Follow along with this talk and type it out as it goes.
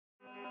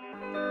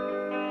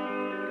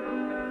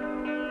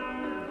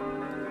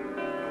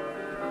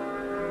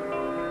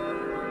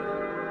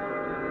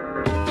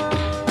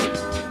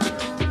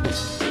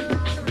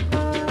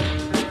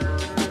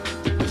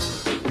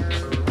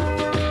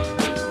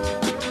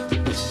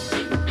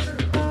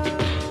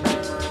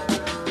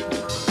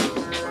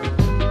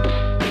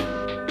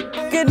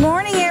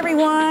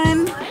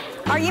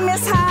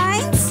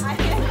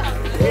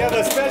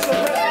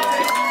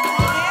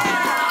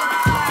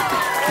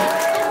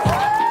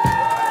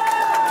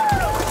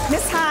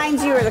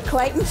for the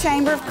Clayton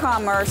Chamber of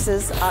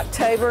Commerce's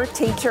October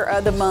Teacher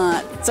of the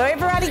Month. So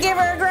everybody give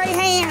her a great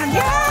hand.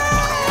 Yay!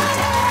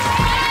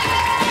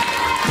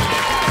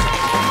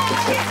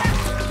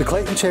 The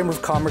Clayton Chamber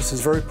of Commerce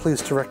is very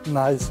pleased to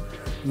recognize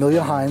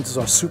Amelia Hines as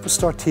our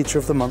Superstar Teacher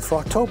of the Month for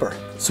October.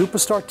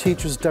 Superstar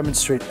teachers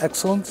demonstrate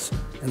excellence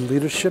and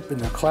leadership in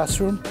their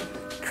classroom,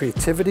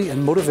 creativity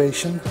and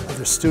motivation of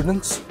their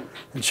students,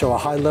 and show a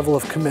high level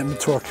of commitment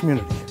to our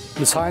community.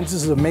 Ms. Hines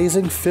is an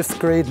amazing 5th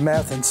grade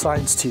math and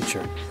science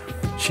teacher.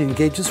 She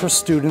engages her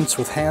students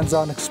with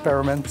hands-on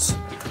experiments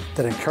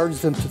that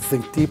encourage them to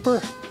think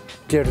deeper,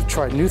 dare to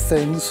try new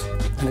things,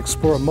 and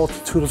explore a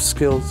multitude of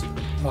skills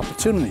and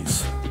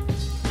opportunities.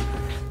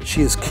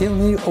 She is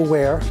keenly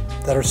aware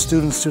that her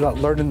students do not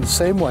learn in the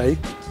same way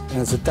and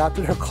has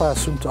adapted her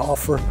classroom to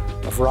offer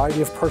a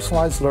variety of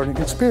personalized learning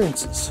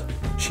experiences.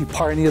 She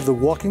pioneered the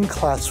walking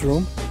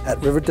classroom at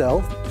River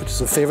Dell, which is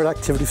a favorite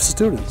activity for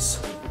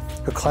students.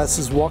 Her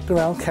classes walked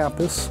around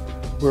campus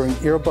wearing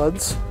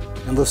earbuds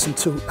and listened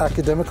to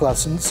academic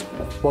lessons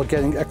while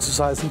getting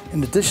exercise.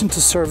 In addition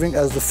to serving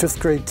as the 5th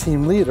grade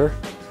team leader,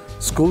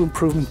 school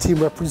improvement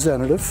team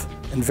representative,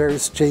 and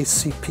various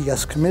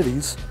JCPS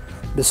committees,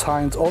 Ms.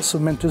 Hines also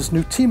mentors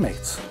new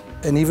teammates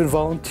and even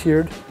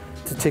volunteered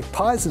to take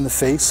pies in the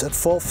face at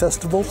fall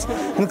festivals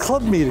and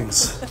club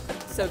meetings.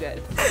 So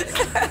good.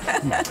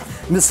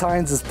 Ms.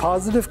 Hines is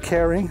positive,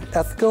 caring,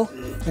 ethical,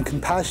 and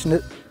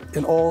compassionate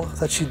in all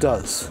that she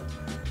does.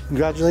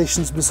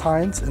 Congratulations, Ms.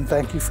 Hines, and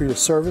thank you for your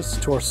service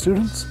to our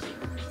students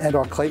and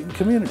our Clayton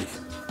community.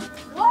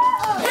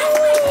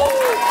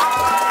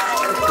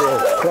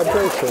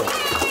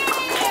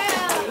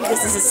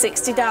 This is a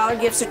 $60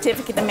 gift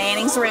certificate to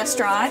Manning's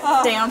Restaurant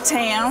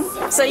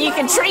downtown, so you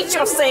can treat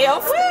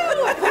yourself.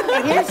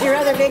 And here's your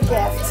other big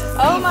gift.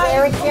 Oh, my Be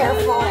very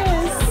careful.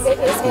 It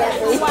is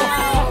heavy.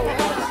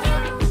 Wow.